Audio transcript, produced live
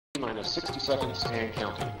Minus 60 seconds and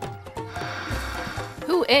counting.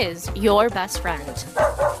 Who is your best friend?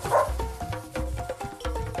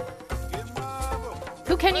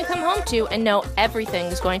 Who can you come home to and know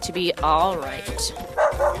everything's going to be alright?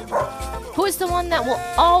 Who is the one that will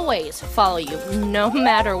always follow you, no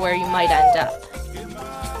matter where you might end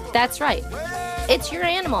up? That's right. It's your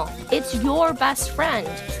animal. It's your best friend,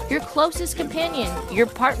 your closest companion, your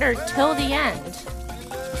partner till the end.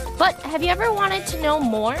 But have you ever wanted to know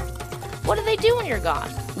more? What do they do when you're gone?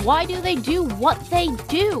 Why do they do what they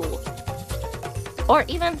do? Or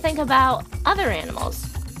even think about other animals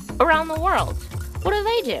around the world. What do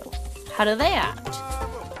they do? How do they act?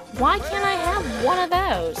 Why can't I have one of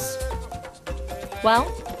those?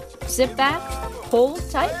 Well, sit back, hold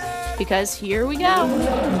tight, because here we go.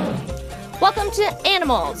 Welcome to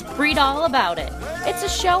AnimalZ, Breed All About It. It's a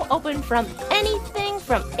show open from anything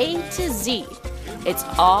from A to Z. It's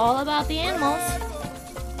all about the animals.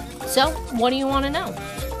 So, what do you want to know?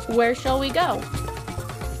 Where shall we go?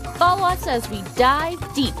 Follow us as we dive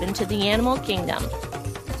deep into the animal kingdom.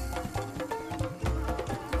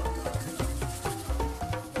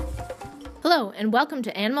 Hello, and welcome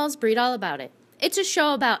to AnimalZ, Breed All About It. It's a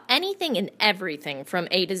show about anything and everything from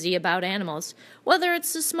A to Z about animals, whether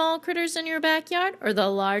it's the small critters in your backyard or the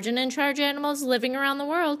large and in-charge animals living around the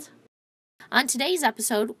world. On today's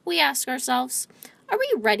episode, we ask ourselves, are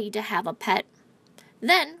we ready to have a pet?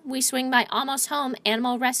 Then, we swing by Almost Home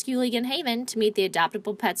Animal Rescue League in Haven to meet the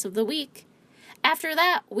Adoptable Pets of the Week. After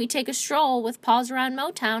that, we take a stroll with Paws Around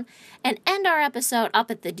Motown and end our episode up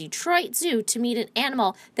at the Detroit Zoo to meet an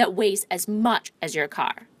animal that weighs as much as your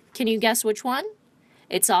car. Can you guess which one?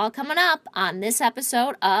 It's all coming up on this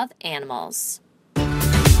episode of AnimalZ.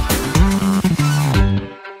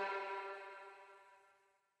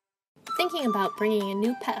 Thinking about bringing a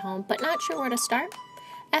new pet home but not sure where to start?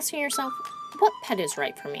 Asking yourself, what pet is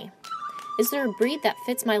right for me? Is there a breed that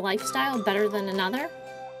fits my lifestyle better than another?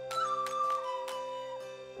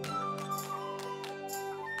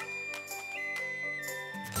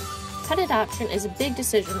 Pet adoption is a big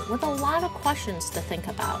decision with a lot of questions to think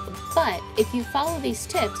about, but if you follow these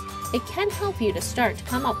tips, it can help you to start to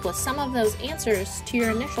come up with some of those answers to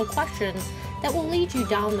your initial questions that will lead you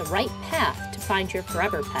down the right path to find your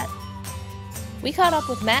forever pet. We caught up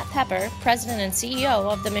with Matt Pepper, President and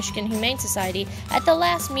CEO of the Michigan Humane Society, at the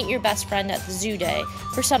last Meet Your Best Friend at the Zoo Day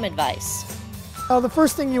for some advice. The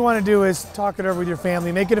first thing you want to do is talk it over with your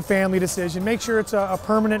family, make it a family decision, make sure it's a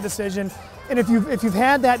permanent decision. And if you've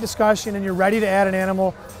had that discussion and you're ready to add an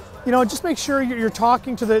animal, just make sure you're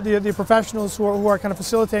talking to the professionals who are kind of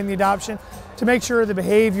facilitating the adoption to make sure the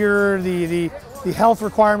behavior, the health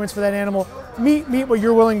requirements for that animal meet what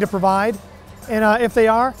you're willing to provide. And if they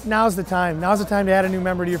are, now's the time. Now's the time to add a new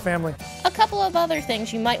member to your family. A couple of other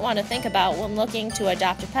things you might want to think about when looking to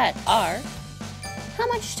adopt a pet are, how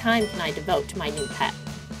much time can I devote to my new pet?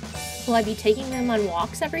 Will I be taking them on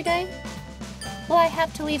walks every day? Will I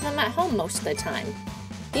have to leave them at home most of the time?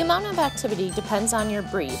 The amount of activity depends on your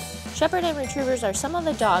breed. Shepherd and Retrievers are some of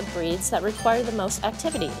the dog breeds that require the most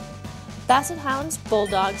activity. Basset Hounds,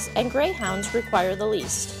 Bulldogs, and Greyhounds require the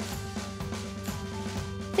least.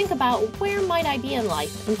 Think about, where might I be in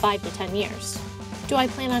life in 5 to 10 years? Do I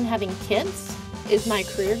plan on having kids? Is my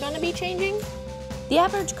career going to be changing? The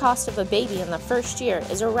average cost of a baby in the first year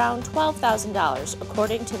is around $12,000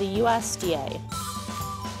 according to the USDA.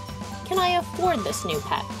 Can I afford this new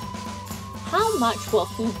pet? How much will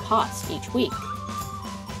food cost each week?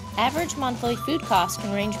 Average monthly food costs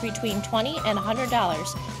can range between $20 and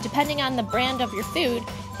 $100 depending on the brand of your food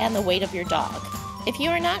and the weight of your dog. If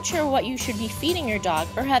you are not sure what you should be feeding your dog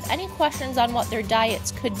or have any questions on what their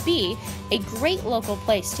diets could be, a great local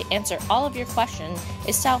place to answer all of your questions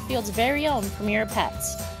is Southfield's very own Premier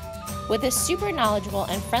Pets. With a super knowledgeable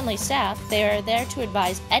and friendly staff, they are there to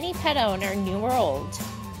advise any pet owner, new or old.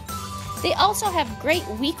 They also have great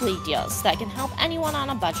weekly deals that can help anyone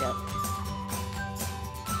on a budget.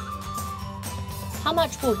 How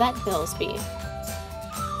much will vet bills be?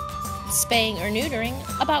 Spaying or neutering,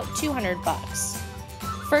 about $200.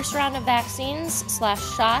 First round of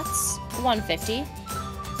vaccines/shots, $150.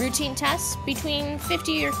 Routine tests, between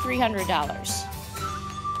 $50 or $300.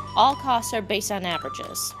 All costs are based on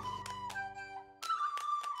averages.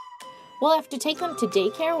 Will I have to take them to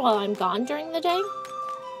daycare while I'm gone during the day?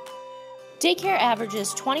 Daycare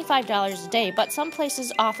averages $25 a day, but some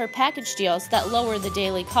places offer package deals that lower the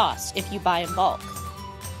daily cost if you buy in bulk.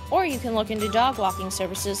 Or you can look into dog walking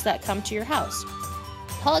services that come to your house.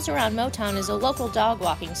 Paws Around Motown is a local dog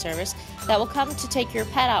walking service that will come to take your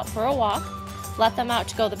pet out for a walk, let them out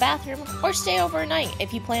to go to the bathroom, or stay overnight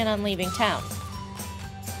if you plan on leaving town.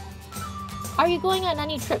 Are you going on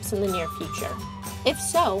any trips in the near future? If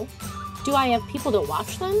so, do I have people to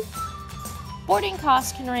watch them? Boarding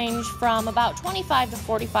costs can range from about $25 to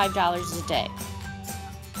 $45 a day.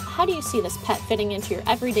 How do you see this pet fitting into your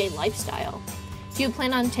everyday lifestyle? Do you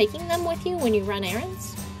plan on taking them with you when you run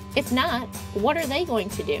errands? If not, what are they going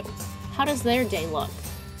to do? How does their day look?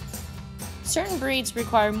 Certain breeds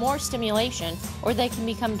require more stimulation, or they can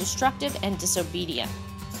become destructive and disobedient.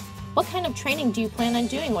 What kind of training do you plan on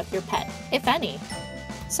doing with your pet, if any?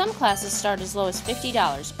 Some classes start as low as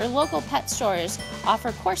 $50, or local pet stores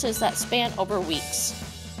offer courses that span over weeks.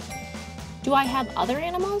 Do I have other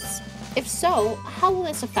animals? If so, how will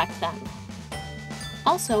this affect them?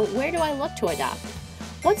 Also, where do I look to adopt?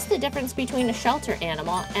 What's the difference between a shelter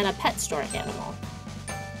animal and a pet store animal?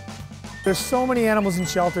 There's so many animals in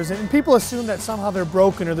shelters, and people assume that somehow they're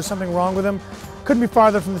broken or there's something wrong with them. Couldn't be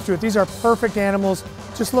farther from the truth. These are perfect animals,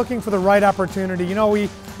 just looking for the right opportunity. You know, we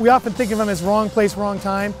often think of them as wrong place, wrong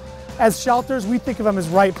time. As shelters, we think of them as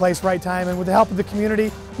right place, right time, and with the help of the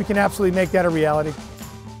community, we can absolutely make that a reality.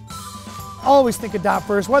 Always think adopt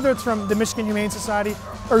first, whether it's from the Michigan Humane Society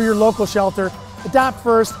or your local shelter. Adopt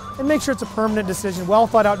first and make sure it's a permanent decision, well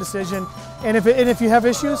thought out decision. And if you have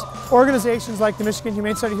issues, organizations like the Michigan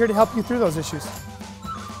Humane Society are here to help you through those issues.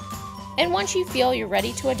 And once you feel you're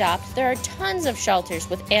ready to adopt, there are tons of shelters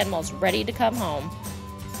with animals ready to come home.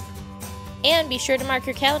 And be sure to mark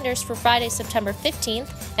your calendars for Friday, September 15th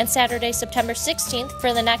and Saturday, September 16th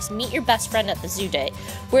for the next Meet Your Best Friend at the Zoo Day,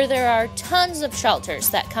 where there are tons of shelters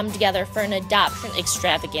that come together for an adoption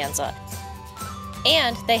extravaganza.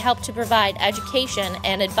 And they help to provide education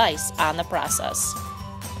and advice on the process.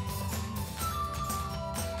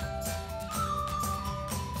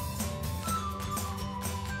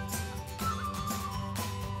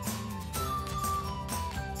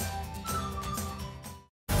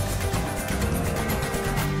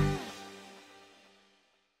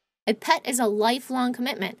 A pet is a lifelong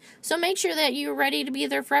commitment, so make sure that you're ready to be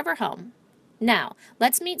their forever home. Now,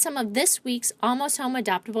 let's meet some of this week's Almost Home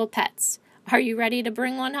Adoptable Pets. Are you ready to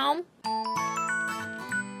bring one home?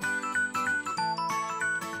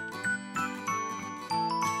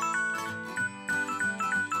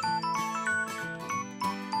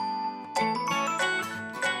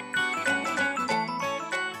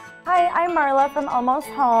 Hi, I'm Marla from Almost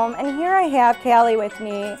Home, and here I have Callie with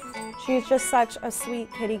me. She's just such a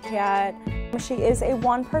sweet kitty cat. She is a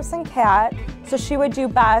one-person cat, so she would do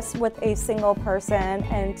best with a single person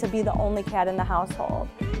and to be the only cat in the household.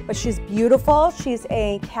 But she's beautiful. She's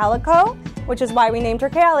a calico, which is why we named her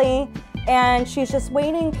Callie, and she's just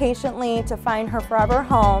waiting patiently to find her forever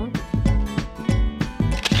home.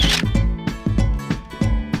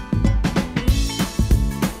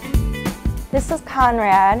 This is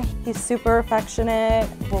Conrad. He's super affectionate,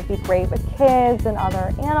 will be great with kids and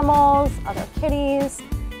other animals, other kitties,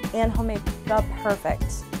 and he'll make the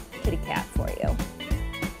perfect kitty cat for you.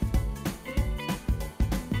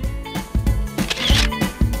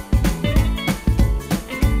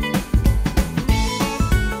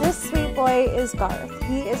 This sweet boy is Garth.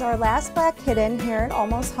 He is our last black kitten here at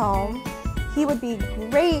Almost Home. He would be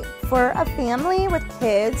great for a family with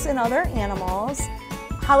kids and other animals.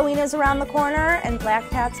 Halloween is around the corner, and black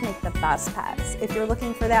cats make the best pets. If you're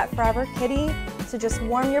looking for that forever kitty to just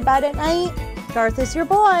warm your bed at night, Garth is your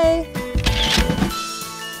boy.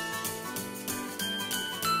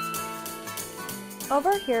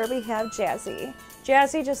 Over here we have Jazzy.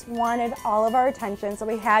 Jazzy just wanted all of our attention, so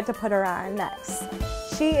we had to put her on next.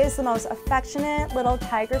 She is the most affectionate little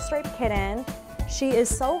tiger striped kitten. She is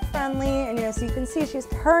so friendly, and as you can see, she's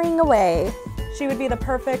purring away. She would be the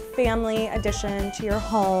perfect family addition to your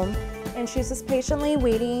home, and she's just patiently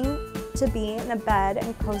waiting to be in a bed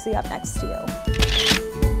and cozy up next to you.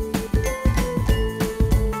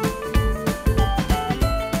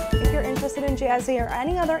 If you're interested in Jazzy or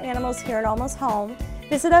any other animals here at Almost Home,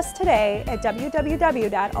 visit us today at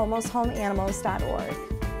www.almosthomeanimals.org.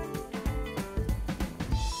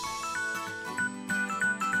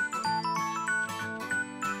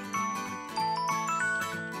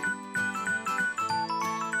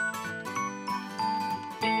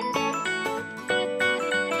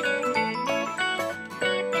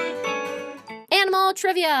 Animal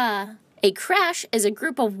trivia! A crash is a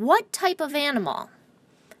group of what type of animal?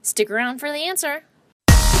 Stick around for the answer.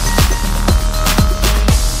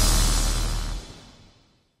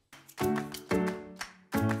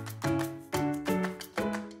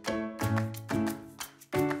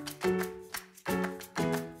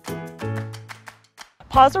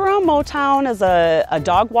 Paws Around Motown is a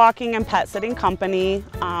dog walking and pet sitting company.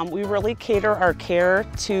 We really cater our care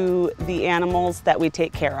to the animals that we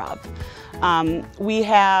take care of. We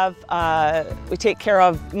take care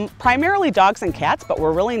of primarily dogs and cats, but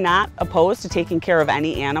we're really not opposed to taking care of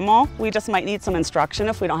any animal. We just might need some instruction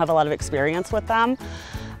if we don't have a lot of experience with them.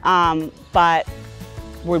 But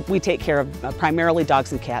we take care of primarily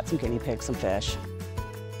dogs and cats, some guinea pigs, some fish.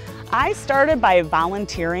 I started by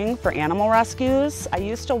volunteering for animal rescues. I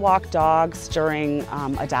used to walk dogs during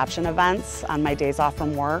adoption events on my days off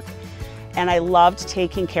from work. And I loved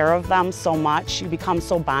taking care of them so much. You become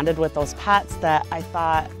so bonded with those pets that I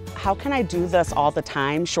thought, how can I do this all the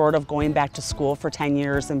time, short of going back to school for 10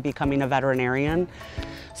 years and becoming a veterinarian?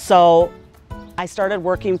 So I started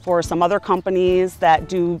working for some other companies that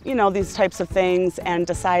do, these types of things, and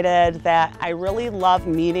decided that I really love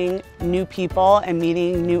meeting new people and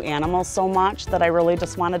meeting new animals so much that I really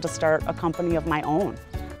just wanted to start a company of my own.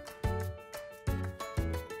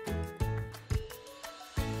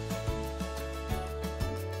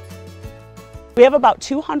 We have about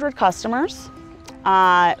 200 customers.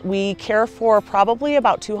 We care for probably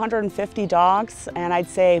about 250 dogs and I'd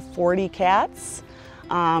say 40 cats.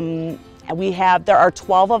 There are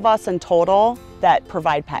 12 of us in total that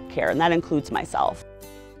provide pet care, and that includes myself.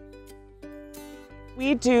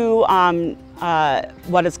 We do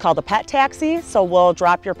what is called a pet taxi, so we'll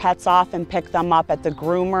drop your pets off and pick them up at the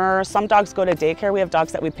groomer. Some dogs go to daycare. We have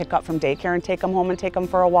dogs that we pick up from daycare and take them home and take them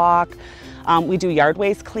for a walk. We do yard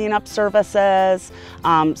waste cleanup services,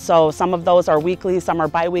 so some of those are weekly, some are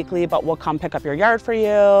bi-weekly, but we'll come pick up your yard for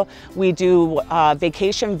you. We do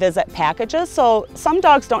vacation visit packages, so some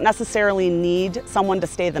dogs don't necessarily need someone to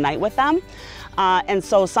stay the night with them. And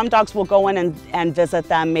so some dogs will go in and visit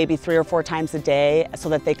them maybe 3 or 4 times a day so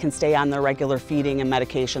that they can stay on their regular feeding and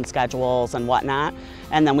medication schedules and whatnot.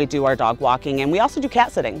 And then we do our dog walking, and we also do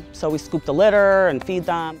cat sitting. So we scoop the litter and feed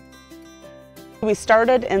them. We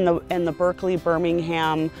started in the Berkeley,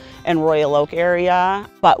 Birmingham, and Royal Oak area,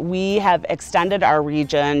 but we have extended our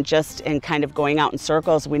region just in kind of going out in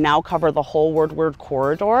circles. We now cover the whole Woodward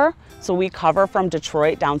corridor. So we cover from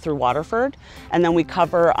Detroit down through Waterford, and then we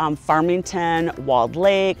cover Farmington, Walled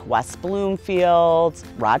Lake, West Bloomfield,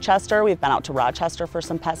 Rochester. We've been out to Rochester for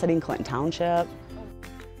some pet sitting, Clinton Township.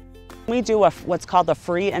 We do what's called a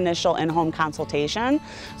free initial in-home consultation.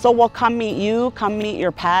 So we'll come meet you, come meet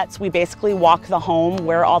your pets. We basically walk the home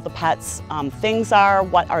where all the pets' things are,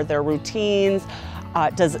 what are their routines,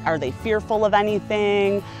 are they fearful of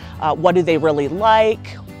anything, what do they really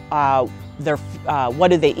like, what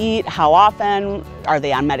do they eat, how often, are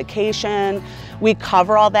they on medication. We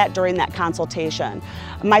cover all that during that consultation.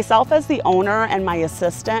 Myself as the owner and my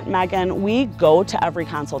assistant, Megan, we go to every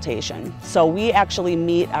consultation. So we actually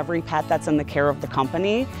meet every pet that's in the care of the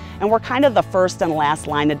company, and we're kind of the first and last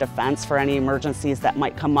line of defense for any emergencies that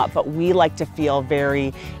might come up, but we like to feel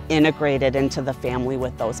very integrated into the family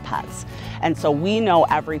with those pets. And so we know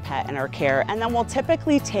every pet in our care, and then we'll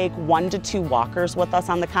typically take 1 to 2 walkers with us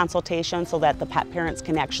on the consultation so that the pet parents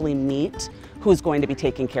can actually meet who's going to be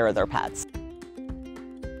taking care of their pets.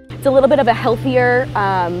 It's a little bit of a healthier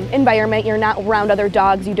environment. You're not around other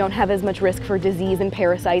dogs. You don't have as much risk for disease and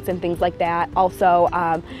parasites and things like that. Also,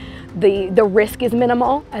 the risk is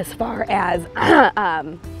minimal as far as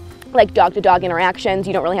like dog-to-dog interactions.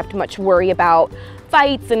 You don't really have too much worry about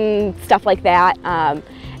fights and stuff like that. And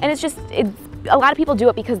a lot of people do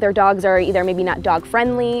it because their dogs are either maybe not dog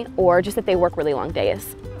friendly or just that they work really long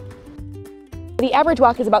days. The average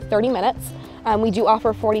walk is about 30 minutes. We do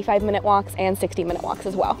offer 45-minute walks and 60-minute walks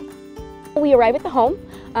as well. We arrive at the home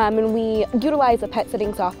and we utilize a pet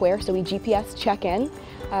sitting software, so we GPS check in.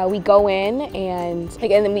 We go in and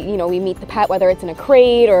then we meet the pet, whether it's in a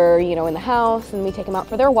crate or in the house, and we take them out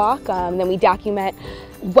for their walk. Then we document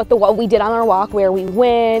what we did on our walk, where we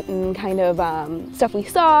went, and kind of stuff we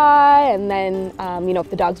saw, and then if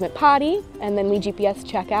the dogs went potty, and then we GPS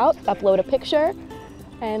check out, upload a picture,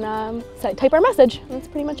 and type our message. That's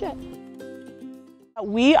pretty much it.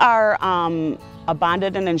 We are a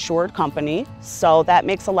bonded and insured company, so that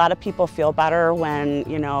makes a lot of people feel better when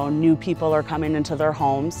new people are coming into their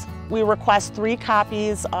homes. We request 3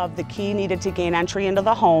 copies of the key needed to gain entry into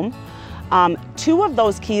the home. 2 of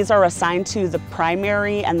those keys are assigned to the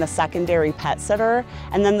primary and the secondary pet sitter,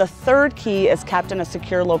 and then the 3rd key is kept in a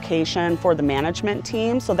secure location for the management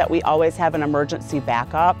team so that we always have an emergency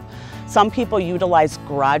backup. Some people utilize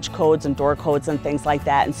garage codes and door codes and things like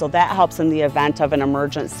that, and so that helps in the event of an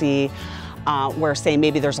emergency where, say,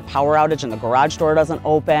 maybe there's a power outage and the garage door doesn't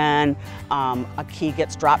open, a key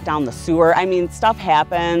gets dropped down the sewer. I mean, stuff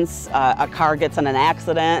happens, a car gets in an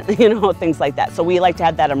accident, things like that. So we like to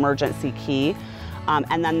have that emergency key.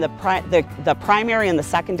 And then the primary and the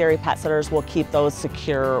secondary pet sitters will keep those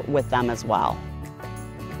secure with them as well.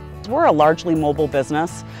 We're a largely mobile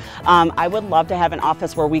business. I would love to have an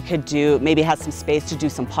office where we could maybe have some space to do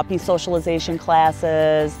some puppy socialization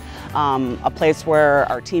classes, a place where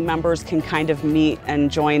our team members can kind of meet and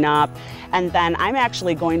join up. And then I'm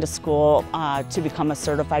actually going to school to become a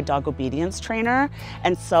certified dog obedience trainer.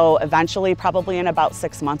 And so eventually, probably in about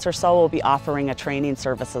 6 months or so, we'll be offering a training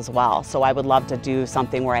service as well. So I would love to do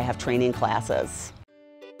something where I have training classes.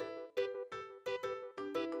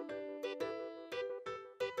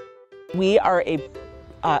 We are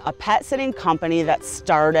a pet sitting company that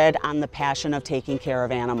started on the passion of taking care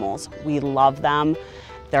of animals. We love them.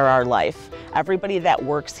 They're our life. Everybody that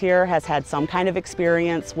works here has had some kind of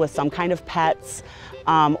experience with some kind of pets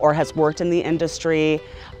or has worked in the industry.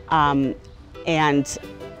 And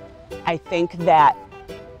I think that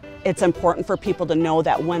it's important for people to know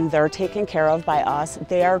that when they're taken care of by us,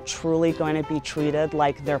 they are truly going to be treated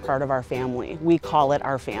like they're part of our family. We call it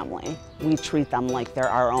our family. We treat them like they're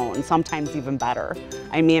our own, sometimes even better.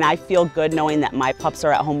 I mean, I feel good knowing that my pups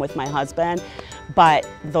are at home with my husband, but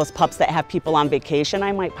those pups that have people on vacation,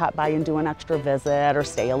 I might pop by and do an extra visit or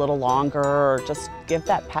stay a little longer or just give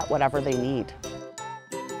that pet whatever they need.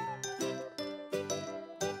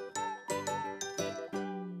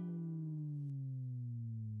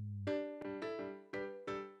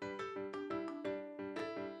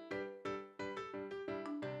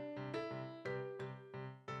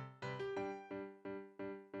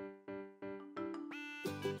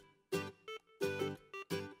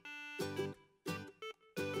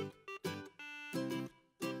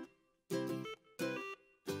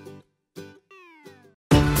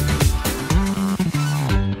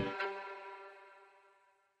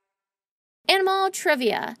 Animal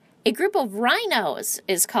trivia. A group of rhinos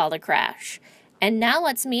is called a crash. And now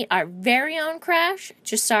let's meet our very own crash,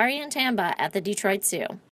 Jasari and Tamba at the Detroit Zoo.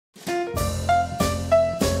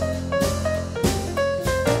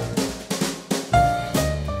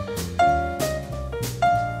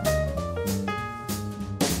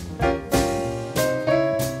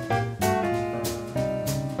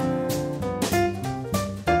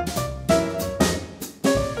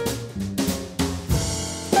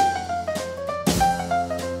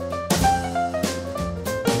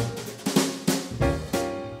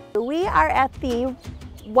 We are at the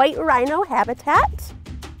white rhino habitat.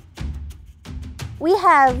 We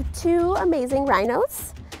have two amazing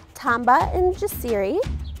rhinos, Tamba and Jasiri.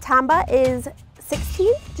 Tamba is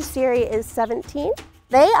 16, Jasiri is 17.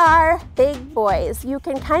 They are big boys. You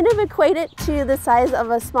can kind of equate it to the size of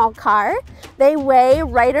a small car. They weigh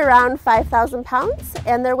right around 5,000 pounds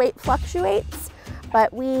and their weight fluctuates,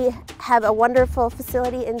 but we have a wonderful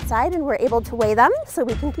facility inside and we're able to weigh them so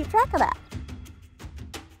we can keep track of that.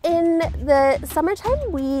 In the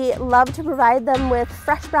summertime, we love to provide them with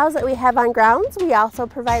fresh browse that we have on grounds. We also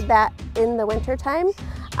provide that in the wintertime.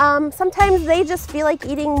 Sometimes they just feel like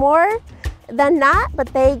eating more than not,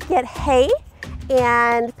 but they get hay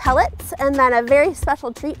and pellets, and then a very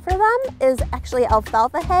special treat for them is actually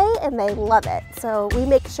alfalfa hay, and they love it. So we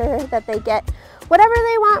make sure that they get whatever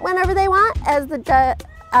they want, whenever they want, as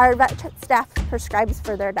our vet staff prescribes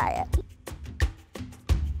for their diet.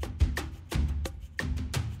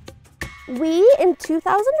 We, in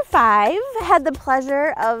 2005, had the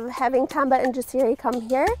pleasure of having Tamba and Jasiri come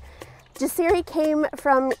here. Jasiri came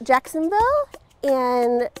from Jacksonville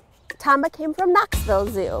and Tamba came from Knoxville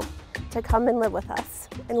Zoo to come and live with us.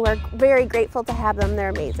 And we're very grateful to have them.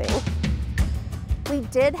 They're amazing. We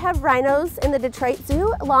did have rhinos in the Detroit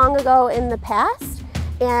Zoo long ago in the past,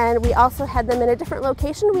 and we also had them in a different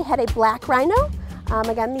location. We had a black rhino.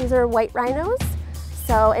 Again, these are white rhinos.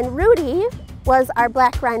 And Rudy was our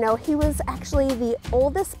black rhino. He was actually the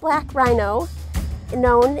oldest black rhino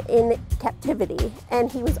known in captivity,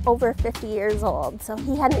 and he was over 50 years old, so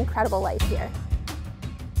he had an incredible life here.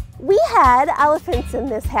 We had elephants in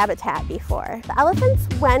this habitat before. The elephants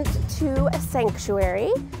went to a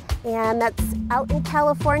sanctuary, and that's out in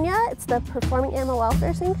California. It's the Performing Animal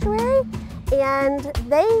Welfare Sanctuary, and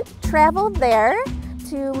they traveled there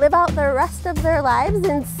to live out the rest of their lives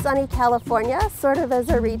in sunny California, sort of as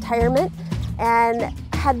a retirement, and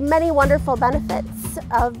had many wonderful benefits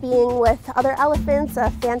of being with other elephants,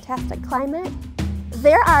 a fantastic climate.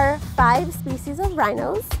 There are 5 species of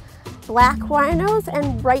rhinos. Black rhinos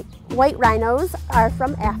and white rhinos are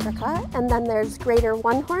from Africa, and then there's greater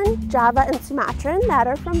one-horn, Java, and Sumatran that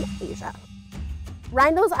are from Asia.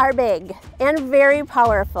 Rhinos are big and very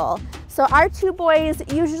powerful. So our 2 boys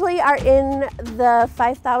usually are in the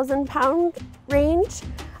 5,000 pound range,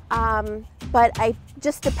 but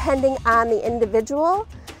just depending on the individual,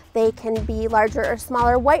 they can be larger or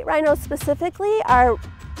smaller. White rhinos specifically are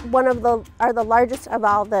the largest of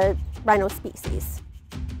all the rhino species.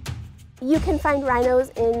 You can find rhinos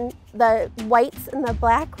in the whites and the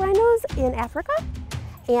black rhinos in Africa,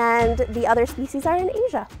 and the other species are in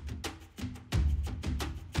Asia.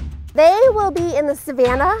 They will be in the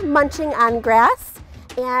savanna munching on grass,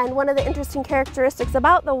 and one of the interesting characteristics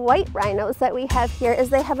about the white rhinos that we have here is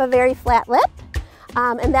they have a very flat lip,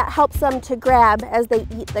 and that helps them to grab as they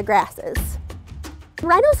eat the grasses.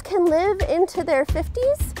 Rhinos can live into their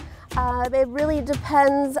 50s. It really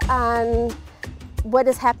depends on what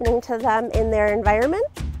is happening to them in their environment.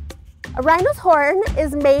 A rhino's horn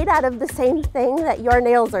is made out of the same thing that your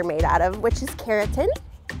nails are made out of, which is keratin.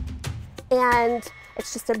 And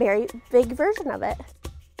it's just a very big version of it.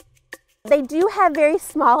 They do have very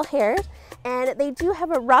small hair, and they do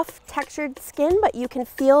have a rough textured skin, but you can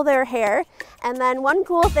feel their hair. And then one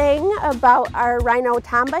cool thing about our rhino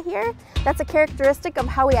Tamba here, that's a characteristic of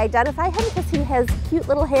how we identify him, because he has cute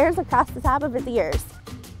little hairs across the top of his ears.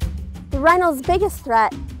 The rhino's biggest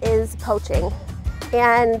threat is poaching.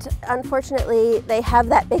 And unfortunately, they have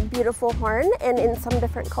that big, beautiful horn, and in some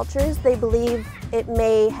different cultures, they believe it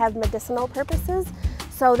may have medicinal purposes.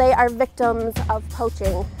 So they are victims of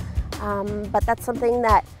poaching. But that's something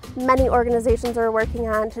that many organizations are working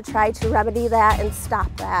on to try to remedy that and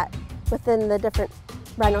stop that within the different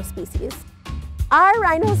rhino species. Our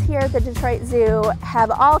rhinos here at the Detroit Zoo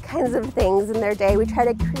have all kinds of things in their day. We try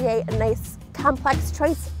to create a nice complex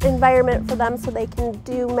choice environment for them so they can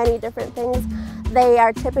do many different things. They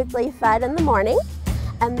are typically fed in the morning,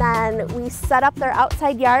 and then we set up their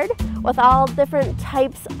outside yard with all different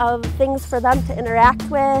types of things for them to interact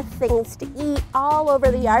with, things to eat all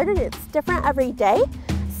over the yard, and it's different every day.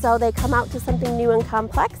 So they come out to something new and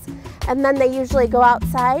complex, and then they usually go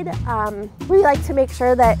outside. We like to make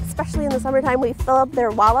sure that, especially in the summertime, we fill up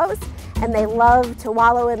their wallows, and they love to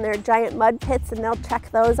wallow in their giant mud pits, and they'll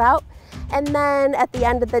check those out. And then at the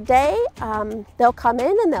end of the day, they'll come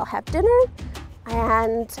in and they'll have dinner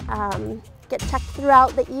and get checked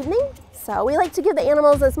throughout the evening. So we like to give the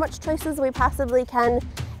animals as much choice as we possibly can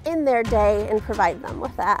in their day and provide them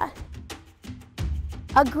with that.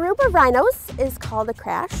 A group of rhinos is called a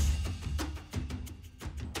crash.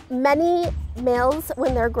 Many males,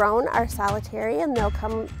 when they're grown, are solitary, and they'll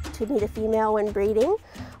come to meet a female when breeding.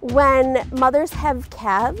 When mothers have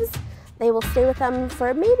calves, they will stay with them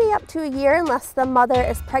for maybe up to a year unless the mother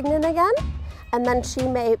is pregnant again, and then she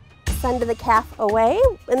may send the calf away,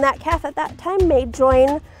 and that calf at that time may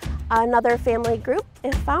join another family group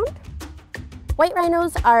if found. White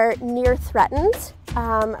rhinos are near threatened.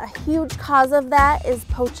 A huge cause of that is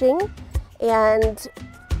poaching, and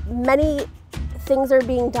many things are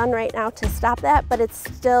being done right now to stop that, but it's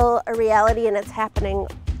still a reality and it's happening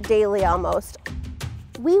daily almost.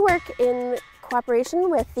 We work in cooperation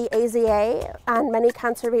with the AZA on many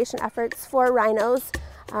conservation efforts for rhinos.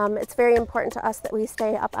 It's very important to us that we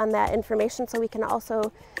stay up on that information so we can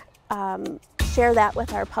also share that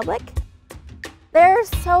with our public. There's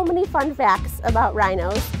so many fun facts about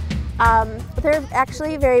rhinos. They're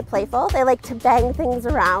actually very playful. They like to bang things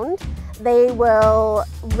around. They will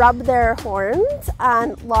rub their horns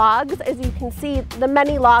on logs. As you can see, the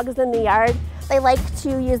many logs in the yard, they like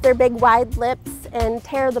to use their big wide lips and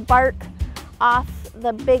tear the bark off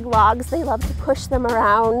the big logs. They love to push them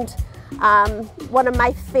around. One of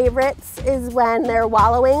my favorites is when they're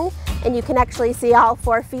wallowing and you can actually see all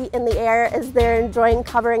 4 feet in the air as they're enjoying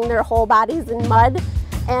covering their whole bodies in mud.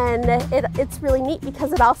 And it's really neat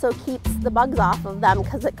because it also keeps the bugs off of them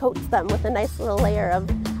because it coats them with a nice little layer of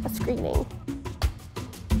a screening.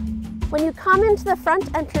 When you come into the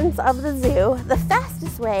front entrance of the zoo, the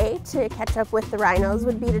fastest way to catch up with the rhinos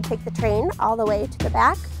would be to take the train all the way to the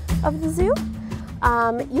back of the zoo.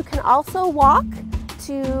 You can also walk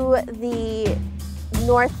to the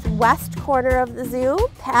northwest corner of the zoo,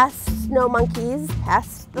 past snow monkeys,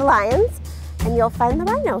 past the lions, and you'll find the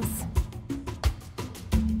rhinos.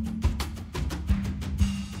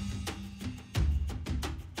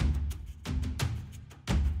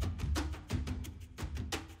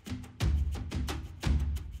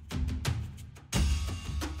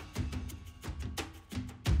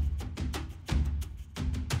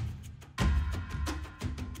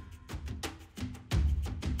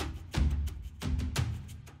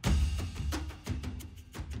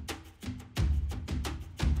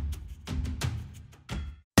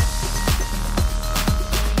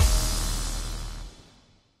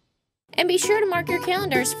 And be sure to mark your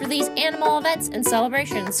calendars for these animal events and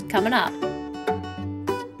celebrations coming up.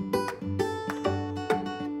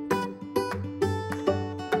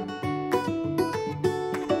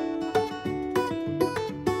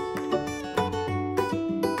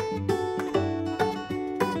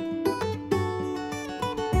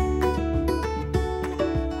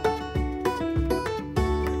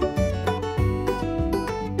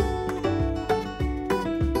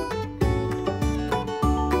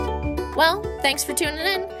 Well, thanks for tuning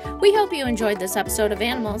in. We hope you enjoyed this episode of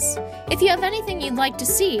AnimalZ. If you have anything you'd like to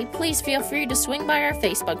see, please feel free to swing by our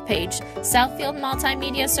Facebook page, Southfield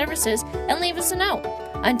Multimedia Services, and leave us a note.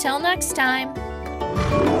 Until next time.